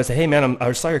out right away. I said, hey, man,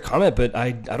 I saw your comment, but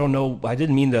I don't know. I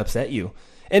didn't mean to upset you.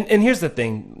 And here's the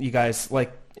thing, you guys.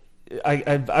 Like,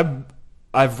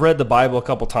 I've read the Bible a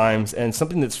couple times, and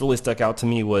something that's really stuck out to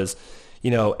me was,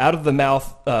 out of the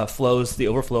mouth flows the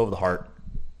overflow of the heart.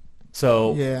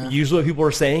 So Yeah. usually what people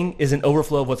are saying is an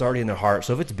overflow of what's already in their heart.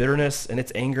 So if it's bitterness and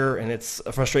it's anger and it's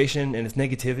frustration and it's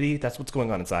negativity, that's what's going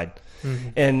on inside.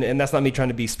 And that's not me trying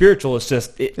to be spiritual. It's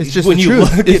just It's just when the you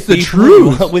truth. look It's at the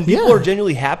people, truth. when people Yeah. are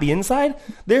genuinely happy inside,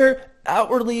 they're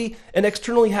outwardly and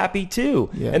externally happy too.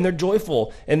 Yeah. And they're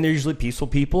joyful, and they're usually peaceful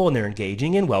people, and they're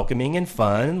engaging and welcoming and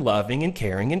fun and loving and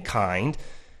caring and kind.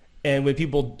 And when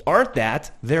people aren't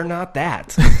that, they're not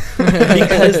that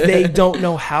because they don't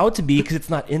know how to be because it's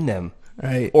not in them.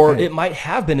 Right. Or right. it might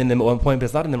have been in them at one point, but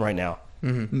it's not in them right now.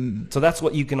 So that's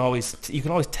what you can always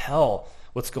tell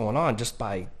what's going on just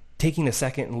by taking a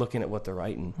second and looking at what they're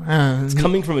writing. It's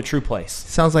coming from a true place.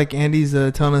 Sounds like Andy's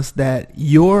telling us that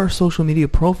your social media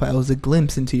profile is a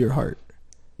glimpse into your heart.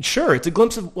 Sure, it's a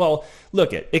glimpse of, well,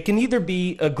 look, it can either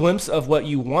be a glimpse of what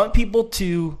you want people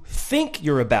to think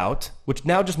you're about, which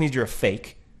now just means you're a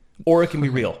fake, or it can be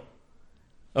real.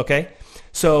 Okay?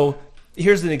 So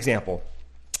here's an example.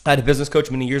 I had a business coach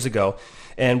many years ago,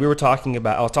 and I was talking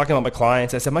about my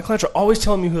clients. I said, my clients are always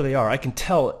telling me who they are. I can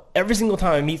tell every single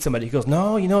time I meet somebody. He goes,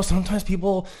 no, sometimes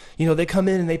people, they come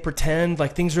in and they pretend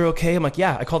like things are okay. I'm like,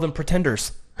 yeah, I call them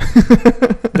pretenders.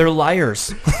 They're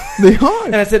liars. They are.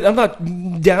 And I said, I'm not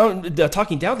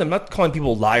talking down to them. I'm not calling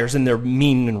people liars and they're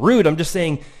mean and rude. I'm just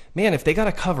saying, man, if they got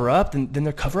to cover up, then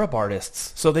they're cover-up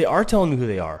artists. So they are telling me who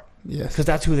they are. Yes. Because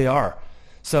that's who they are.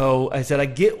 So I said, I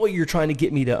get what you're trying to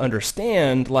get me to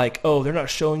understand. Like, oh, they're not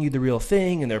showing you the real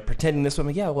thing and they're pretending this way. I'm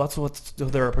like, yeah, well,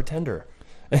 they're a pretender.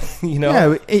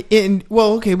 Yeah,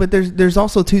 okay, but there's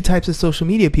also two types of social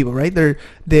media people, right?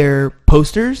 They're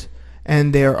posters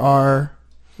and there are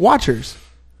watchers,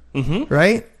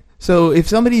 right? So if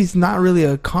somebody's not really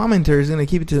a commenter, is going to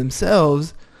keep it to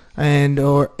themselves,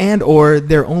 or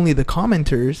they're only the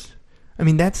commenters. I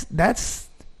mean, that's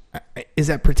is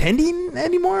that pretending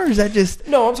anymore? Or is that just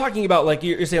No, I'm talking about like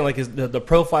you're saying like is the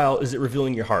profile, is it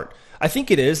revealing your heart? I think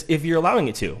it is if you're allowing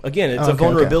it to. Again, it's a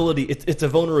vulnerability. Okay. It's a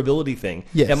vulnerability thing.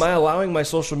 Yes. Am I allowing my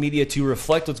social media to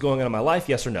reflect what's going on in my life?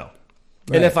 Yes or no?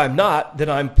 Right. And if I'm not, then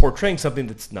I'm portraying something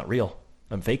that's not real.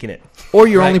 I'm faking it. or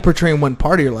you're Right. only portraying one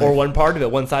part of your life, Or one part of it,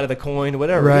 one side of the coin,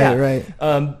 whatever. Right, yeah.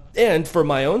 right. And for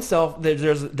my own self,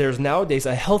 there's nowadays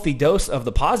a healthy dose of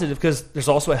the positive because there's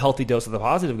also a healthy dose of the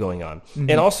positive going on.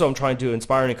 And also I'm trying to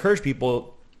inspire and encourage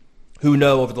people who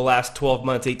know over the last 12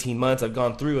 months, 18 months, I've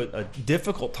gone through a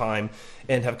difficult time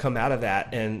and have come out of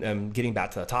that and I'm getting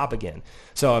back to the top again.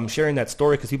 So I'm sharing that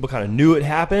story because people kind of knew it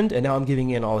happened and now I'm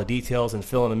giving in all the details and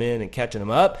filling them in and catching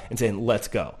them up and saying, let's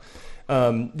go.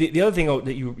 The other thing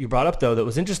that you brought up, though, that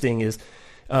was interesting is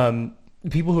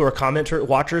people who are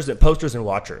watchers and posters and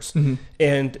watchers.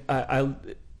 And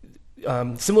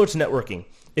similar to networking,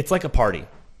 it's like a party.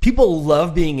 People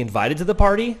love being invited to the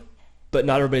party, but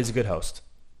not everybody's a good host.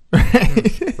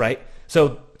 Right?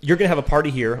 So you're going to have a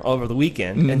party here over the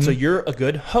weekend, and so you're a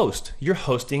good host. You're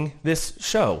hosting this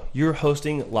show. You're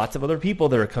hosting lots of other people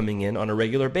that are coming in on a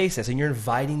regular basis, and you're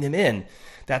inviting them in.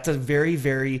 That's a very,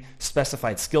 very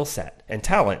specified skill set and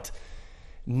talent.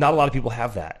 Not a lot of people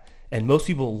have that. And most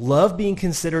people love being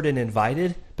considered and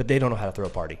invited, but they don't know how to throw a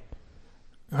party.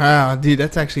 Wow, dude,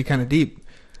 that's actually kind of deep.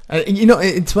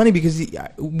 It's funny because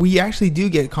we actually do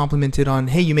get complimented on,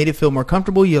 hey, you made it feel more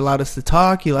comfortable. You allowed us to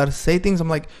talk. You allowed us to say things. I'm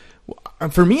like,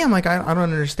 for me, I'm like, I don't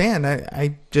understand.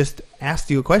 I just asked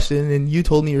you a question and you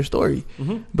told me your story.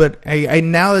 But I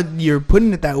now that you're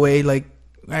putting it that way, like,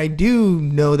 I do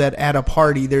know that at a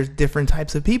party, there's different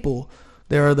types of people.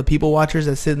 There are the people watchers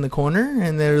that sit in the corner,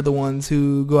 and they're the ones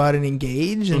who go out and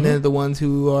engage, and they're the ones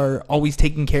who are always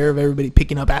taking care of everybody,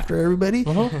 picking up after everybody.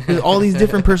 There's all these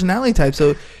different personality types.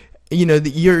 So,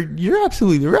 you're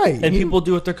absolutely right. And people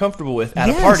do what they're comfortable with at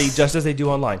a party, just as they do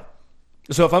online.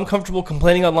 So if I'm comfortable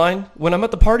complaining online, when I'm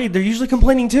at the party, they're usually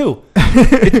complaining too.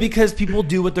 It's because people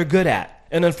do what they're good at.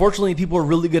 And unfortunately, people are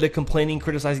really good at complaining,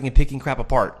 criticizing, and picking crap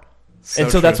apart.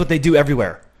 So that's what they do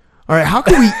everywhere. All right, how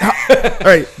can we? All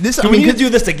right, we need to do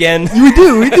this again? We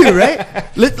do, right?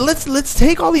 Let's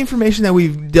take all the information that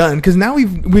we've done because now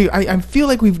I feel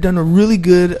like we've done a really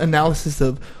good analysis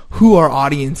of who our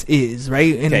audience is,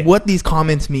 right, and what these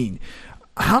comments mean.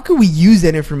 How can we use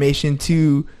that information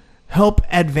to help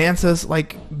advance us,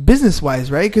 like,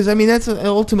 business-wise, right? Because, I mean, that's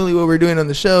ultimately what we're doing on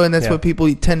the show, and that's what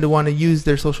people tend to want to use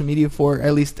their social media for,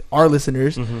 at least our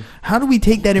listeners. How do we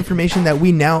take that information that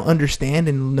we now understand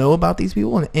and know about these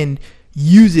people and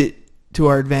use it to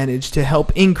our advantage to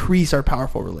help increase our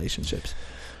powerful relationships?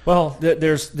 Well,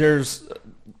 there's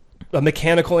a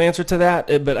mechanical answer to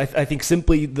that, but I think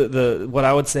simply the what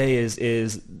I would say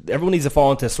is everyone needs to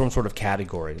fall into some sort of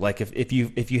category. Like if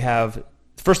you have...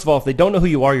 First of all, if they don't know who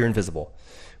you are, you're invisible.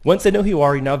 Once they know who you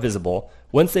are, you're now visible.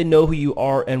 Once they know who you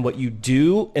are and what you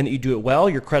do and that you do it well,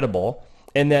 you're credible.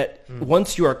 And that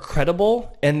once you are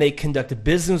credible and they conduct a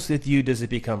business with you, does it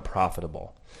become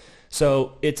profitable?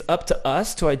 So it's up to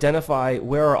us to identify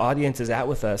where our audience is at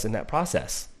with us in that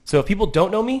process. So if people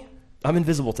don't know me, I'm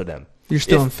invisible to them. You're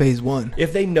still in phase one.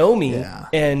 If they know me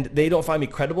and they don't find me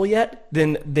credible yet,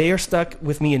 then they are stuck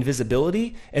with me in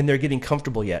visibility and they're getting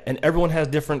comfortable yet. And everyone has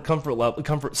different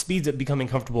comfort speeds of becoming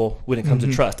comfortable when it comes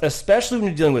to trust, especially when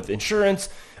you're dealing with insurance,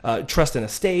 trust in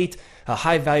estate,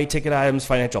 high value ticket items,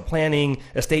 financial planning,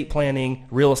 estate planning,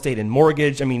 real estate and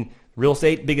mortgage. I mean, real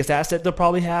estate, biggest asset they'll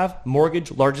probably have,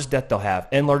 mortgage, largest debt they'll have,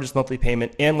 and largest monthly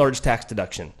payment, and largest tax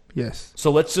deduction. Yes.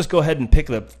 So let's just go ahead and pick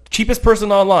the cheapest person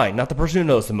online, not the person who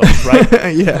knows the most,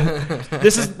 right? Yeah.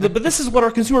 But this is what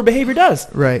our consumer behavior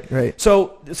does. Right.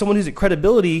 So someone who's at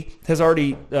credibility has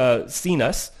already seen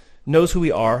us, knows who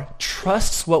we are,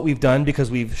 trusts what we've done because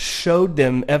we've showed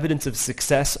them evidence of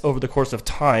success over the course of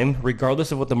time,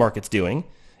 regardless of what the market's doing.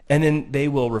 And then they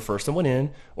will refer someone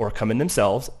in or come in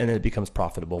themselves, and then it becomes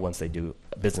profitable once they do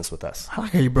business with us. I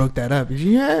like how you broke that up. Did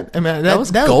you hear that? I mean, that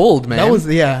was gold, man. That was,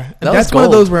 that's one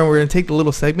of those where we're going to take the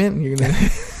little segment and you're going to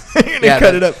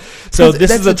cut it up. So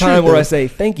this is a time where I say,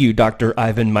 thank you, Dr.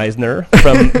 Ivan Meisner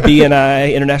from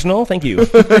BNI International. Thank you.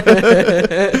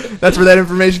 That's where that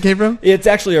information came from? It's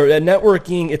actually a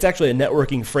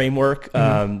networking framework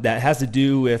that has to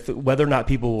do with whether or not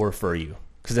people will refer you.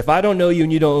 Because if I don't know you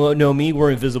and you don't know me,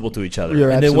 we're invisible to each other.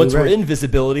 And then once we're in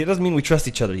visibility, it doesn't mean we trust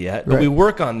each other yet, but we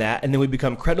work on that, and then we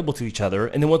become credible to each other.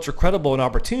 And then once we're credible, an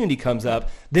opportunity comes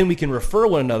up, then we can refer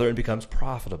one another and becomes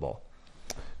profitable.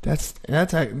 That's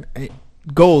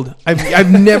gold.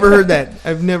 I've never heard that.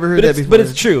 I've never heard that before. But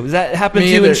it's true. Does that happen to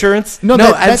you in insurance? No,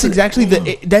 that's exactly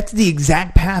that's the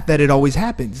exact path that it always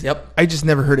happens. Yep. I just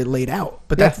never heard it laid out.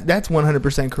 But that's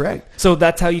 100% correct. So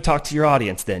that's how you talk to your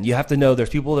audience then. You have to know there's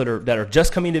people that are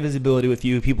just coming to visibility with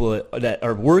you, people that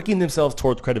are working themselves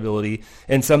towards credibility,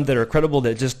 and some that are credible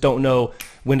that just don't know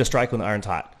when to strike when the iron's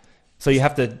hot. So you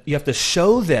have to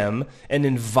show them and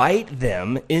invite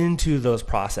them into those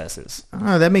processes.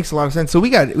 Oh, that makes a lot of sense. So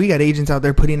we got agents out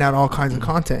there putting out all kinds of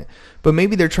content, but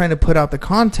maybe they're trying to put out the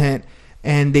content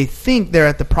and they think they're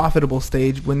at the profitable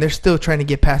stage when they're still trying to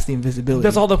get past the invisibility.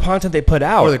 That's all the content they put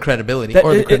out, or the credibility,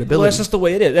 well, that's just the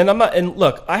way it is. And I'm not. And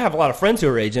look, I have a lot of friends who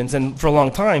are agents, and for a long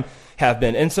time have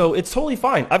been, and so it's totally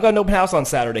fine. I've got an open house on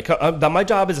Saturday. My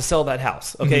job is to sell that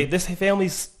house. Okay, this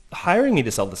family's hiring me to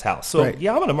sell this house. So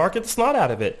yeah, I'm going to market the snot out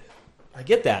of it. I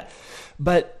get that.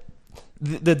 But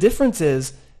the difference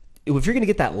is, if you're going to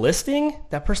get that listing,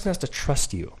 that person has to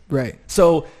trust you. Right.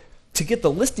 So to get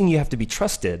the listing, you have to be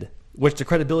trusted, which the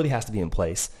credibility has to be in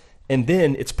place. And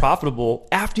then it's profitable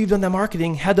after you've done that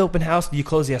marketing, had the open house, you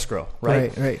close the escrow,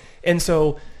 right? Right. And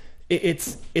so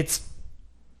it's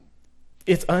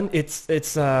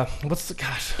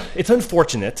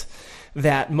unfortunate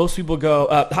that most people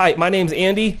go, hi, my name's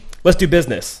Andy, let's do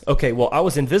business. Okay, well, I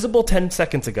was invisible 10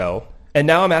 seconds ago, and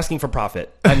now I'm asking for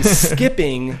profit. I'm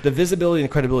skipping the visibility and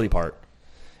the credibility part,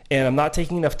 and I'm not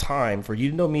taking enough time for you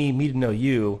to know me to know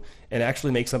you, and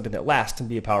actually make something that lasts and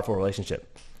be a powerful relationship.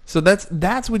 So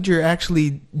that's what you're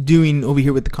actually doing over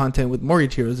here with the content with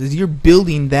Mortgage Heroes, is you're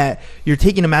building that. You're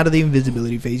taking them out of the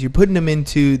invisibility phase. You're putting them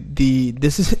into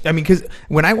because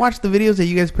when I watch the videos that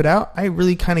you guys put out, I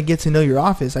really kind of get to know your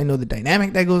office. I know the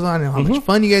dynamic that goes on and how much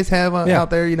fun you guys have out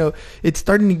there. You know, it's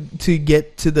starting to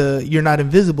get to you're not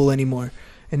invisible anymore.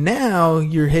 And now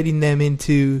you're heading them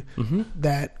into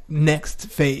that next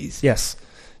phase. Yes.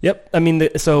 Yep. I mean,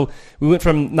 so we went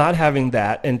from not having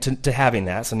that and to having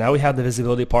that. So now we have the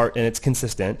visibility part, and it's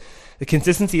consistent. The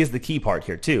consistency is the key part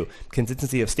here too.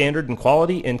 Consistency of standard and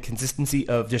quality, and consistency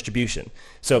of distribution.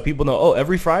 So people know,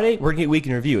 every Friday we're going to get Week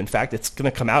in Review. In fact, it's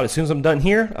going to come out as soon as I'm done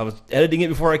here. I was editing it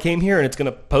before I came here, and it's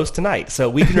going to post tonight.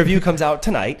 So Week in Review comes out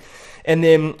tonight. And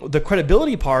then the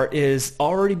credibility part is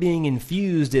already being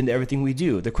infused into everything we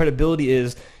do. The credibility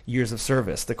is years of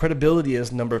service. The credibility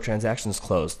is number of transactions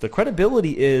closed. The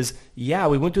credibility is,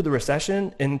 we went through the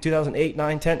recession in 2008,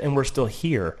 9, 10, and we're still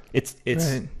here. It's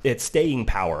staying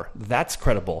power. That's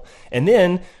credible. And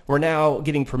then we're now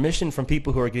getting permission from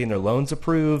people who are getting their loans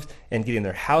approved and getting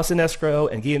their house in escrow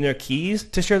and getting their keys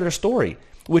to share their story,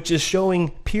 which is showing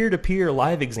peer-to-peer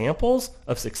live examples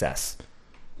of success.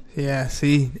 Yeah,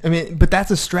 see, I mean, but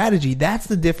that's a strategy. That's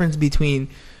the difference between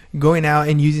going out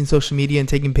and using social media and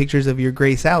taking pictures of your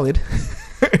gray salad.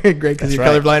 Great, because you're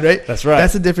colorblind, right? That's right.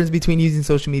 That's the difference between using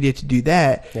social media to do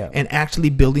that and actually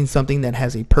building something that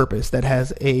has a purpose,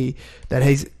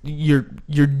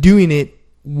 you're doing it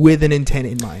with an intent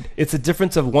in mind. It's a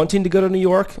difference of wanting to go to New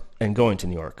York and going to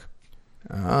New York.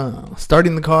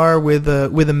 Starting the car with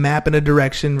a map and a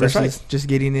direction That's versus right. just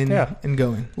getting in Yeah. and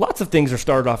going. Lots of things are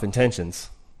started off intentions.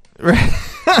 Right.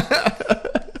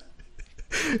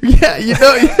 Yeah,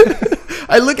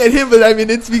 I look at him, but I mean,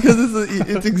 it's because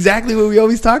it's exactly what we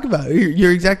always talk about.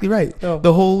 You're exactly right. Oh.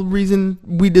 The whole reason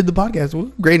we did the podcast,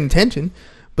 well, great intention,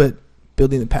 but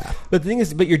building the path. But the thing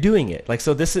is, you're doing it. Like,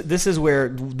 so this is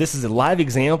a live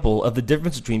example of the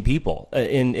difference between people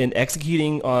in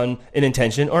executing on an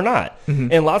intention or not. Mm-hmm.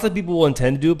 And lots of people will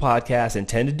intend to do a podcast,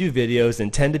 intend to do videos,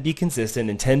 intend to be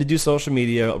consistent, intend to do social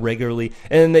media regularly,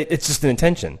 and it's just an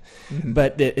intention. Mm-hmm.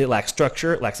 But it lacks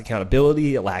structure, it lacks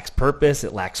accountability, it lacks purpose,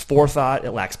 it lacks forethought,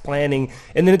 it lacks planning,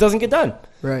 and then it doesn't get done.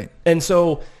 Right. And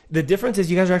so the difference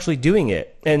is you guys are actually doing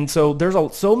it. And so there's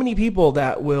so many people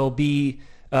that will be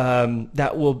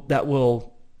that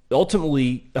will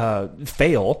ultimately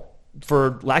fail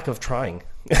for lack of trying.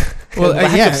 Well,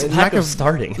 lack of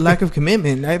starting. Lack of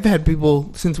commitment. I've had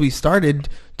people since we started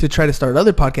to try to start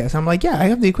other podcasts. I'm like, yeah, I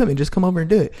have the equipment. Just come over and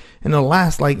do it. And it'll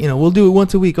last we'll do it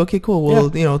once a week. Okay, cool.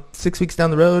 Well, 6 weeks down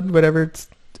the road, whatever, it's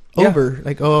over.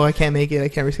 Like, oh, I can't make it. I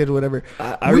can't reschedule, whatever.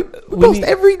 We post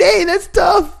every day. That's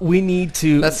tough. We need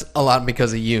to. That's a lot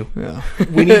because of you. Yeah.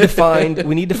 we need to find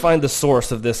the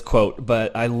source of this quote,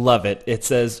 but I love it. It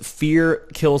says, "Fear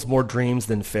kills more dreams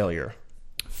than failure."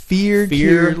 Fear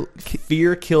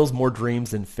kills more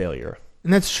dreams than failure.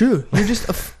 And that's true. You're just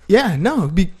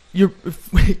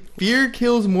fear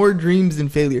kills more dreams than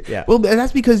failure. Yeah. Well,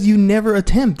 that's because you never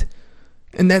attempt.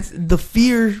 And that's the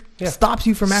fear stops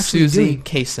you from actually Susie doing.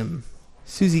 Kasem.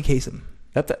 Susie Kasem.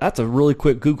 That's a really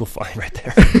quick Google find right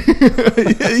there.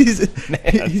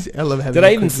 I love having. Did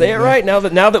I even say it right? Now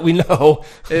that we know,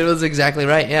 It was exactly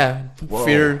right. Yeah, Whoa.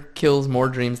 Fear kills more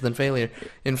dreams than failure.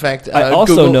 In fact, I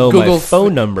also know my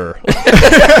phone number.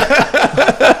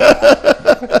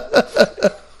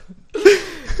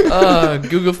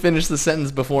 Google finished the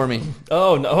sentence before me.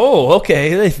 Oh no! Oh,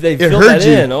 okay. They filled heard that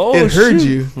you. in. Oh, It heard shoot.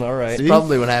 you. All right. See?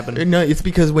 Probably what happened. No, it's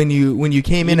because when you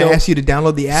came in You and know- asked you to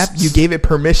download the app, you gave it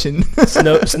permission.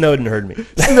 Snowden heard me.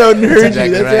 Snowden heard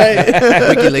Exactly you. That's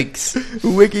right. WikiLeaks.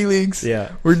 WikiLeaks.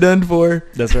 Yeah, We're done for.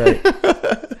 that's right.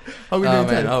 How we Oh doing?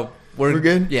 man. time? Oh, We're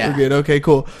good? Yeah. We're good. Okay,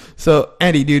 cool. So,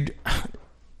 Andy, dude,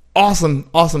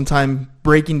 awesome time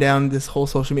breaking down this whole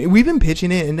social media. We've been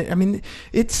pitching it, and I mean,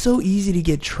 it's so easy to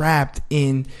get trapped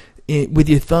in with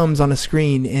your thumbs on a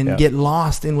screen and get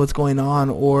lost in what's going on,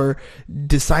 or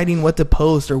deciding what to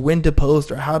post or when to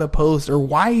post or how to post or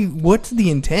what's the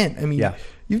intent. I mean,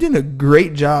 you've done a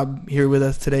great job here with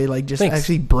us today, like just Thanks.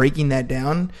 actually breaking that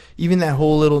down. Even that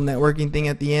whole little networking thing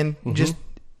at the end just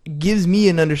gives me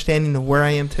an understanding of where I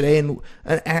am today,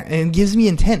 and gives me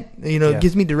intent.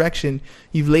 Gives me direction.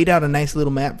 You've laid out a nice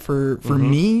little map for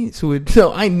me,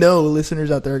 so I know listeners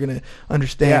out there are going to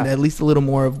understand at least a little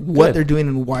more of what they're doing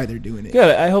and why they're doing it.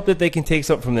 Good. I hope that they can take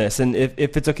something from this, and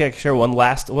if it's okay, I can share one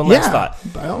last thought.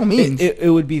 By all means.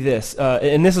 It would be this,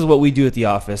 and this is what we do at the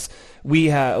office. We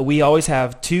always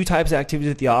have two types of activities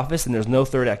at the office, and there's no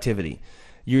third activity.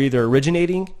 You're either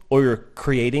originating or you're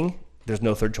creating. There's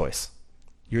no third choice.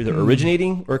 You're either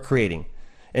originating or creating.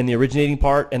 And the originating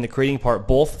part and the creating part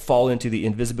both fall into the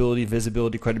invisibility,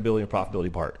 visibility, credibility, and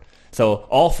profitability part. So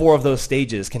all four of those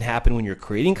stages can happen when you're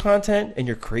creating content and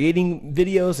you're creating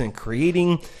videos and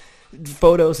creating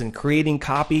photos and creating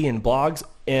copy and blogs.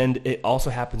 And it also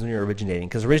happens when you're originating.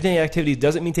 Because originating activities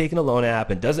doesn't mean taking a loan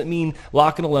app. It doesn't mean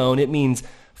locking a loan. It means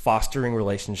fostering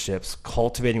relationships,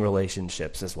 cultivating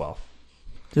relationships as well.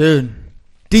 Dude,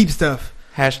 deep stuff.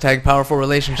 Hashtag powerful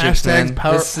relationships, man. This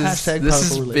hashtag has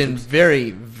powerful been relationships.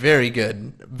 very, very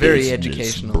good. Very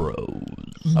educational. Bros.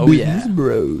 Oh, Business yeah.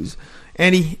 bros.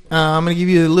 Andy, I'm going to give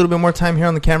you a little bit more time here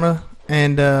on the camera.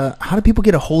 And how do people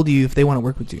get a hold of you if they want to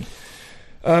work with you?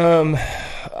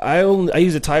 I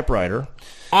use a typewriter.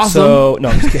 Awesome. So, no,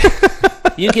 I'm just kidding.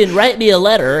 You can write me a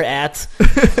letter at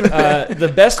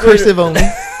the best Cursive way only.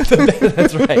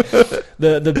 That's right.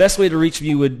 The best way to reach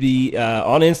me would be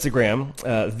on Instagram,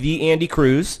 the Andy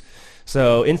Cruz.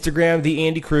 So Instagram, the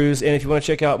Andy Cruz, and if you want to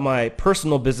check out my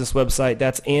personal business website,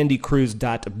 that's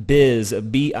andycruz.biz,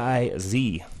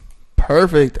 B-I-Z.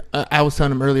 Perfect. I was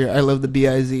telling him earlier, I love the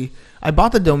B-I-Z. I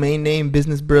bought the domain name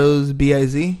Business Bros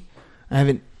B-I-Z. I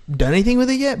haven't done anything with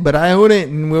it yet, but I own it,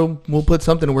 and we'll put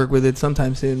something to work with it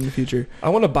sometime soon in the future. I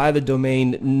want to buy the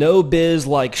domain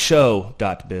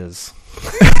nobizlikeshow.biz.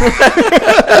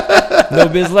 No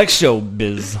biz like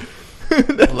showbiz.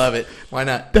 Love it. Why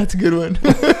not? That's a good one.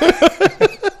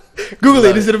 Google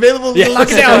it. Is it available? Yeah, Lock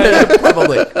it down.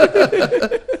 Probably.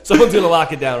 Someone's going to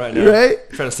lock it down right now. Right?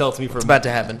 Trying to sell it to me for It's about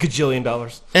to happen.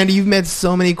 $1,000,000,000. Andy, you've met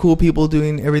so many cool people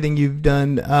doing everything you've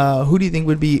done. Who do you think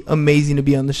would be amazing to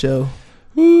be on the show?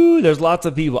 Ooh, there's lots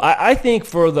of people. I think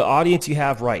for the audience you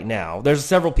have right now, there's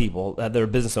several people that are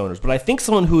business owners, but I think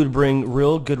someone who would bring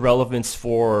real good relevance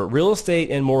for real estate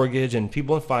and mortgage and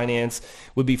people in finance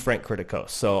would be Frank Criticos.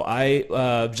 So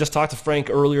I just talked to Frank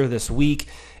earlier this week,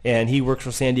 and he works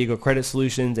for San Diego Credit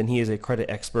Solutions, and he is a credit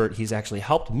expert. He's actually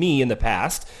helped me in the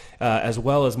past, as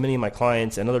well as many of my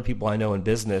clients and other people I know in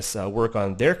business work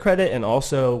on their credit and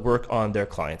also work on their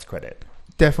clients' credit.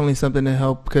 Definitely something to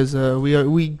help, because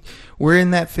we're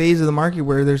in that phase of the market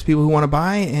where there's people who want to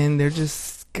buy, and they're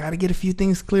just got to get a few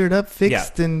things cleared up,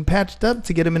 fixed, and patched up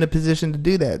to get them in a position to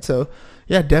do that. So,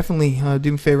 yeah, definitely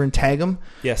do me a favor and tag them.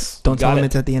 Yes. Don't tell them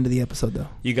it's at the end of the episode, though.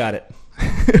 You got it.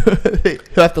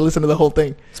 He'll have to listen to the whole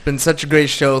thing. It's been such a great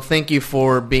show. Thank you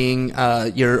for being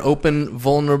your open,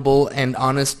 vulnerable, and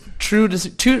honest, true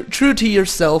to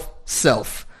yourself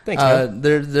self. Thanks, man.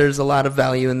 There's a lot of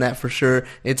value in that for sure.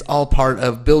 It's all part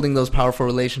of building those powerful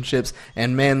relationships.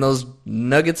 And man, those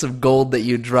nuggets of gold that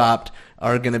you dropped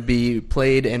are going to be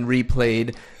played and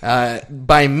replayed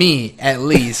by me at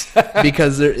least,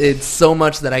 because it's so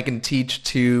much that I can teach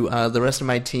to the rest of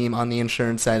my team on the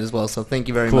insurance side as well. So thank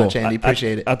you very much, Andy.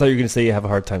 Appreciate it. I thought you were going to say you have a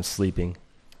hard time sleeping.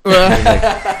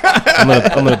 I'm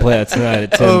gonna play that tonight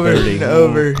at 10:30.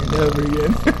 Over and over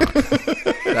again.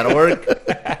 That'll work.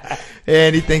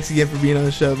 Andy, thanks again for being on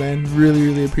the show, man. Really,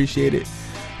 really appreciate it.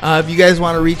 If you guys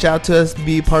want to reach out to us,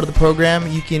 be a part of the program,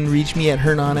 you can reach me at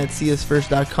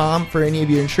hernan@csfirst.com for any of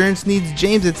your insurance needs,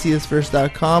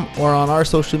 james@csfirst.com, or on our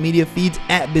social media feeds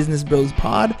at Business Bros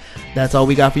Pod. That's all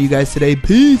we got for you guys today.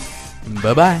 Peace.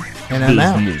 Bye-bye. And I'm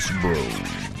out. Business Bros.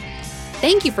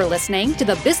 Thank you for listening to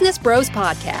the Business Bros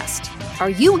Podcast. Are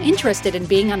you interested in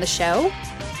being on the show?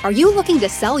 Are you looking to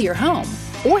sell your home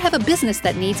or have a business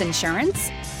that needs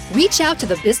insurance? Reach out to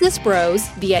the Business Bros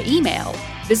via email,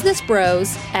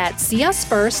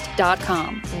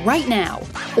 businessbros@csfirst.com right now,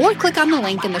 or click on the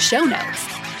link in the show notes.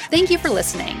 Thank you for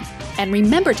listening. And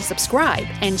remember to subscribe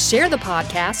and share the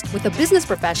podcast with the business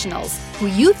professionals who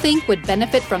you think would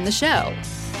benefit from the show.